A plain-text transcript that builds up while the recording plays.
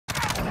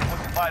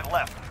5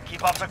 left.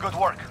 Keep up the good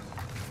work.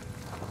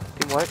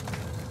 Team what?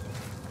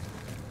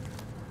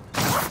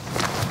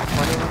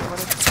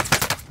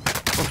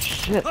 Oh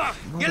shit!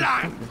 You're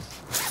lying.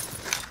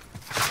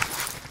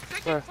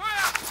 Where?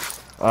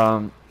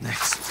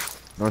 Next.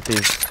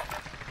 Northeast.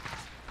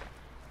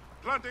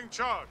 Planting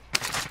charge.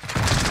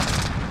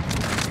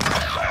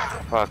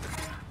 Fuck.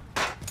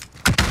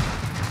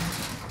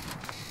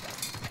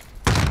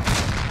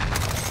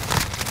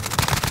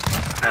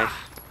 Nice.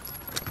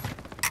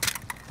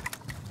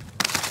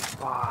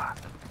 Fuck.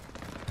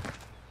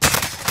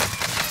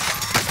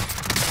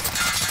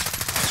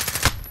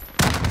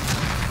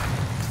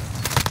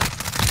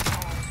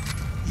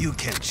 You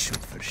can't shoot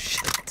for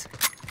shit.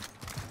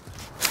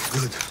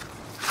 Good.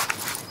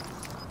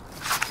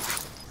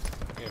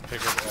 Yeah,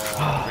 pick up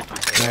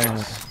Ricky's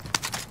X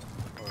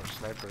or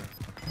sniper.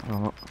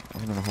 Oh,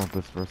 I'm gonna hold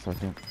this for a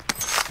second.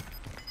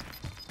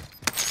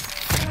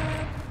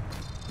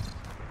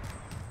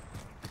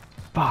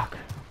 Fuck,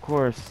 of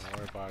course. Don't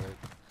worry about it.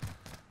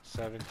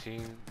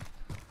 17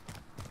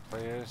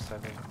 players,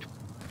 7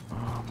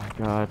 Oh my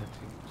god.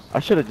 teams. I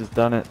should have just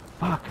done it.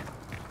 Fuck.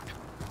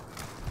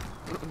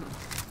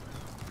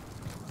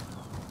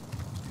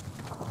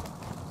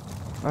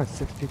 I have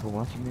 6 people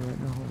watching me right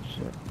now. Holy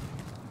shit.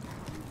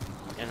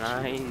 And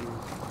I.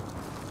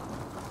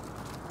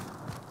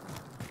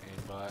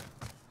 Aimbot.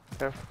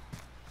 Careful.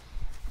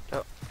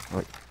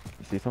 Wait,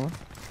 you see someone?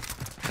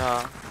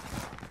 No.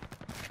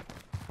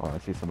 Oh, I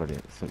see somebody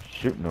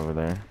shooting over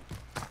there.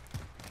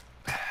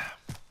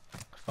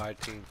 5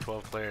 teams,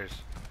 12 players.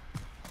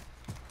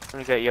 Let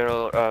me get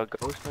your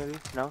ghost maybe?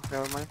 No?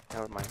 Never mind?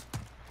 Never mind.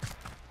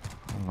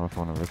 I don't know if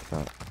I want to risk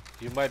that.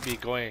 You might be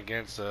going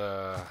against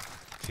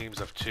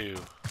teams of 2.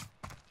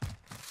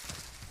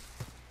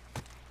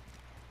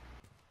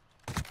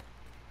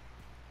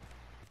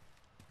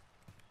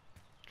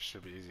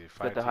 Should be easy.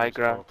 5 the teams, high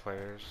ground. 12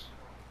 players.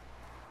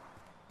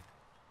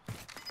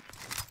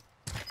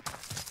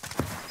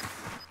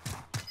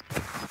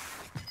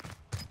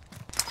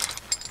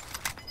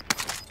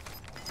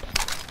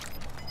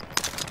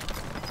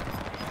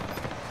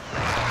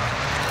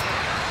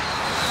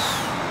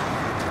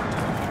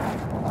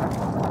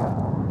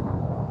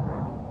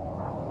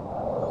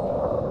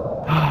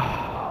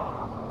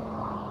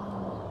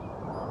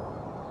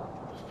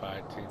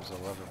 Five teams,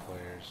 11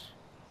 players.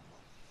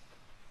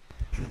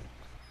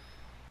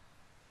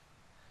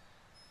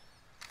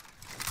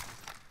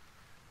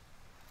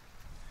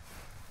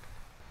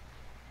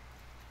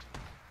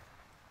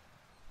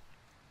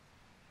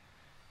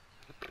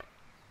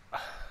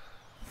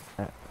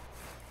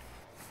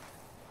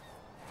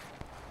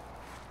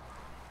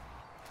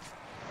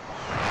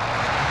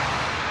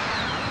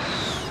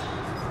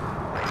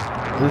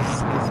 This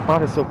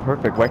spot is so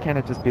perfect. Why can't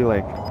it just be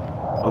like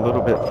a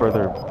little bit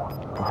further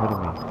ahead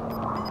of me?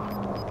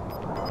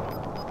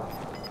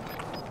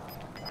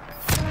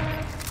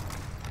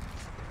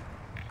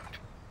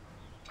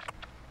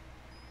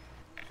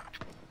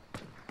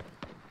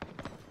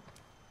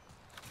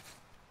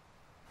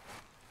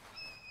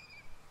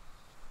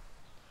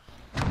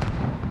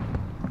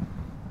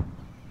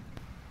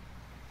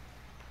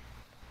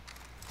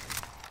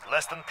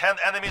 Less than 10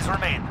 enemies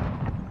remain.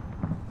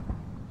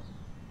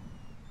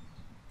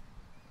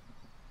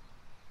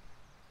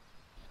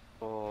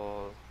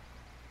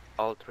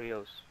 All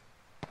trios.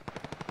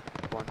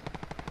 One.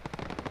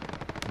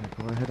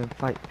 Go ahead and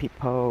fight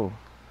people.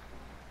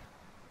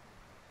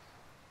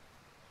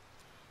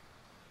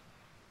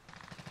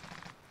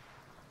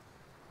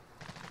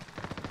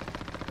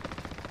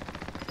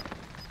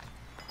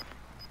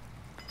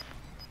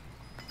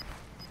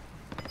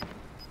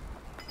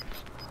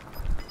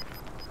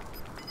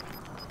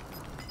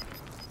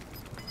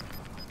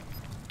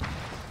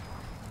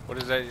 What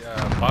is that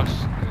box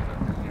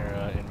in your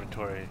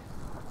inventory?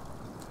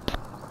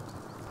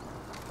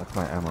 That's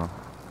my ammo. Ammo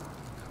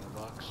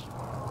box.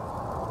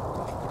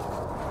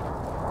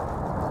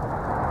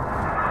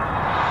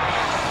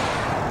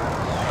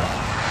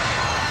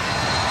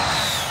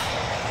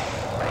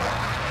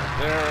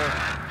 There.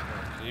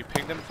 Can you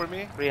ping them for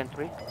me? 3 and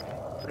 3.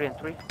 3 and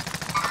 3. Yeah,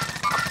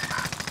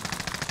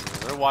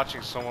 they're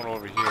watching someone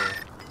over here.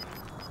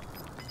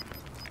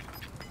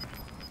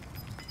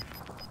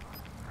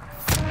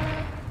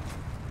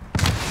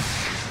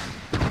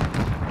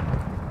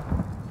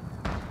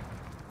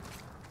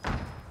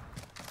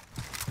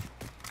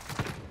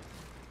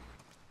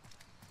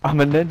 I'm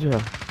a ninja.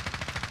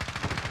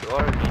 You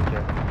are a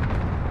ninja.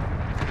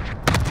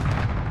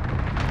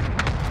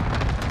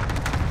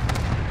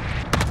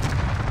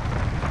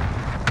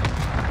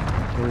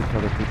 Kill each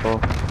other, people.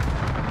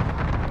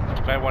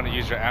 You might want to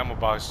use your ammo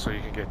box so you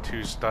can get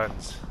 2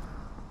 stuns.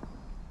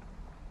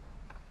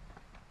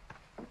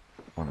 I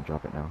want to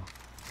drop it now.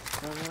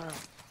 No.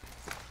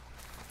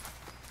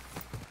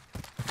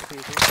 Okay,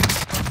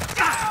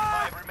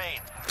 5 remain.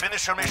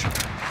 Finish your mission.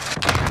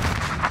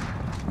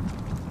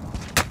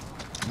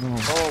 No.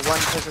 Oh, 1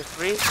 versus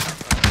 3.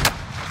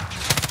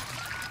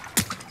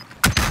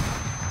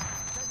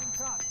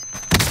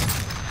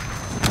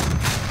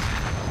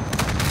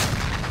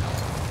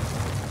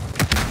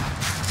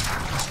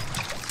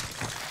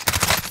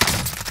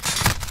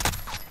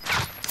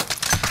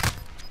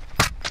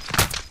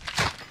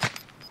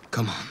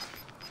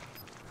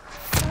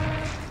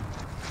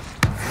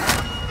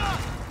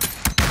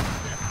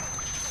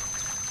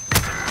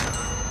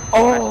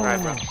 Nice try,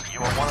 bro. You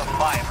are one of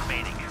 5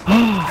 remaining.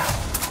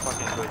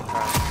 Fucking good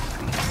try.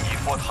 You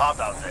fought hard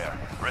out there.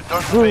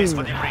 Return to base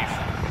for debrief.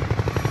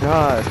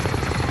 God.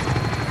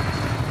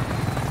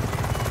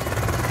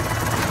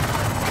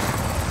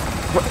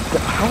 What?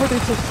 How are they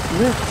so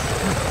split?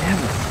 God damn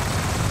it.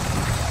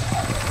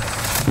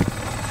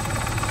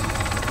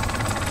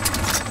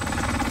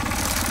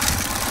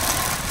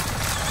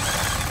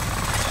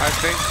 I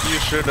think you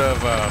should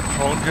have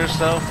prone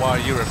yourself while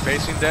you were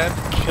facing them,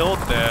 killed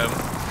them.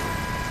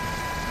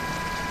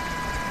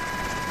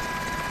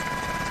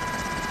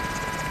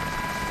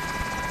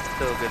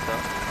 Still good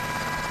though.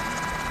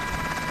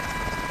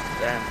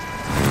 Damn.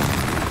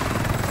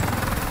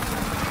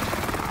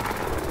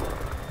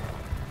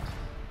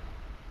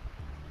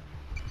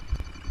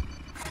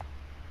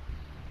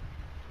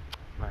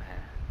 Man.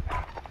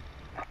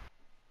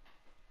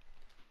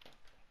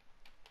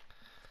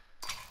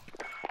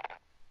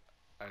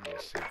 I need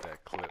to save that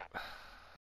clip.